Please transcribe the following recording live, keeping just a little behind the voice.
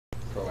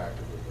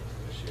proactively look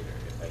for the shooter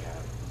if they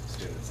have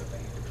students that they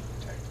need to be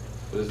protecting.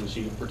 But isn't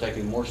she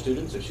protecting more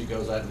students if she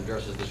goes out and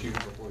addresses the shooter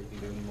before he can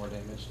do any more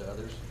damage to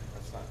others?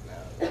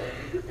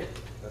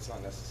 That's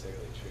not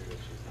necessarily true if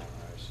she's not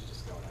right. She's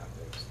just going out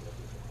there just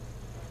looking for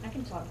them. I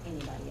can talk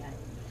anybody out of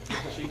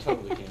you. She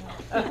totally can.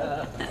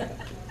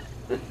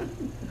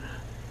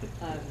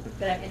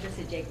 But I'm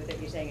interested, Jake, with what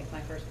you're saying. It's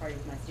my first party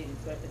with my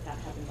students. What if that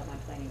happens on my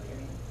planning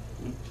period?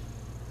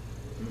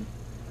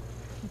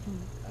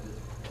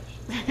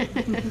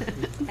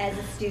 As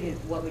a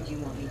student, what would you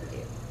want me to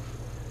do?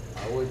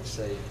 I would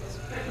say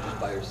just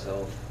by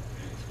yourself,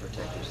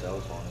 protect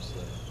yourself,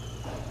 honestly.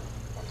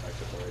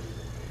 Contact authorities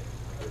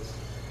because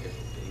if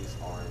he's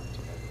armed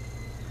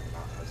and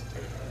not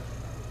hesitating,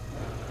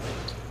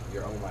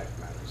 your own life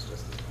matters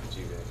just as much,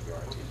 even if you are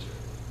a teacher.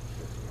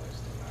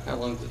 How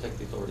long does it take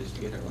the authorities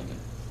to get here, Lincoln?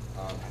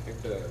 I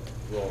think the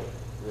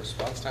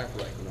response time for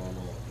like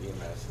normal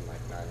EMS and like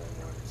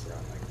 911 is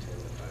around like 10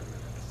 to 5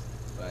 minutes.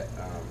 But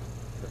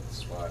with the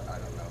SWAT, I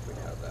don't know if we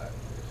have that.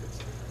 If it's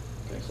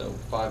Okay, so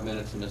 5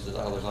 minutes and Mrs.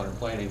 Eiler's on her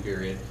planning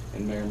period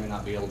and may or may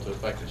not be able to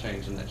affect a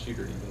change in that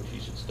shooter. Do you think she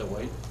should still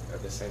wait?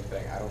 the same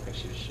thing. I don't think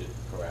she should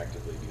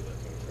proactively be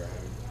looking for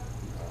him.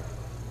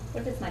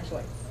 What if it's my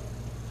choice?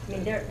 I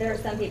mean, there are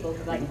some people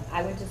who like,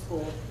 I went to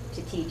school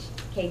to teach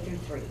K through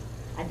 3.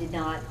 I did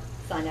not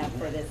sign up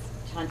for this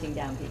hunting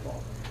down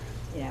people,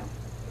 you know.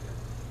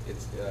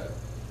 It's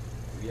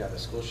yeah, the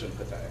school shouldn't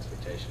put that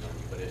expectation on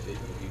you, but if you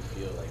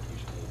feel like you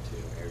need to,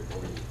 or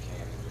you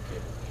can, and you're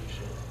capable, you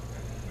should.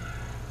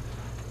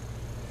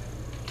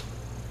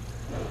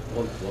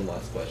 One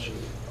last question.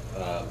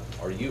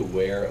 Are you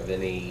aware of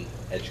any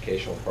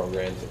educational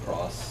programs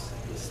across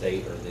the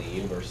state or the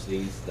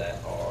universities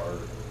that are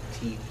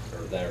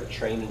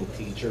training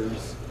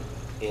teachers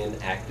in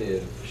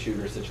active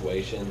shooter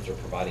situations or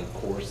providing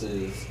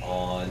courses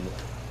on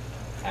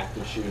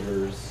active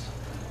shooters?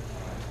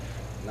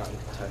 Not in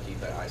Kentucky,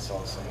 but I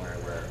saw somewhere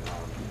where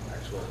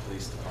actual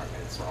police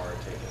departments are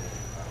taking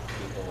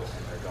people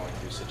and they're going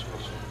through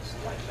situations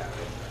like that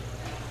with them.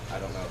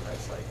 I don't know if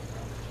that's like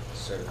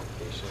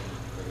certification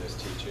for those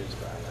teachers,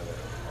 but I know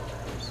that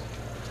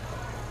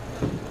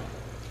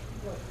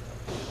Well,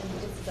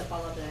 and just as a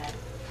follow-up to that,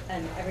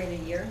 every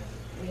other year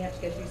we have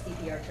to go through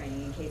CPR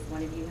training in case one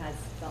of you has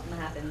something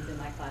happens in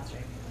my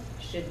classroom.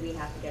 Should we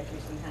have to go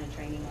through some kind of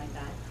training like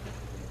that?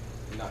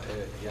 not,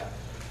 yeah.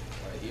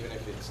 Even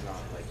if it's not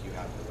like you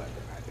have the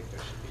weapon, I think there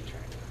should be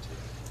training to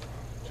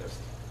just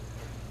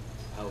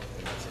help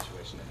in that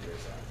situation if there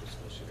is an after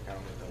school shooter. Kind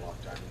of like the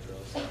lock driving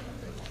drills. There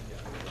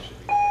should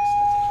be more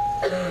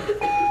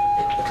extensive training.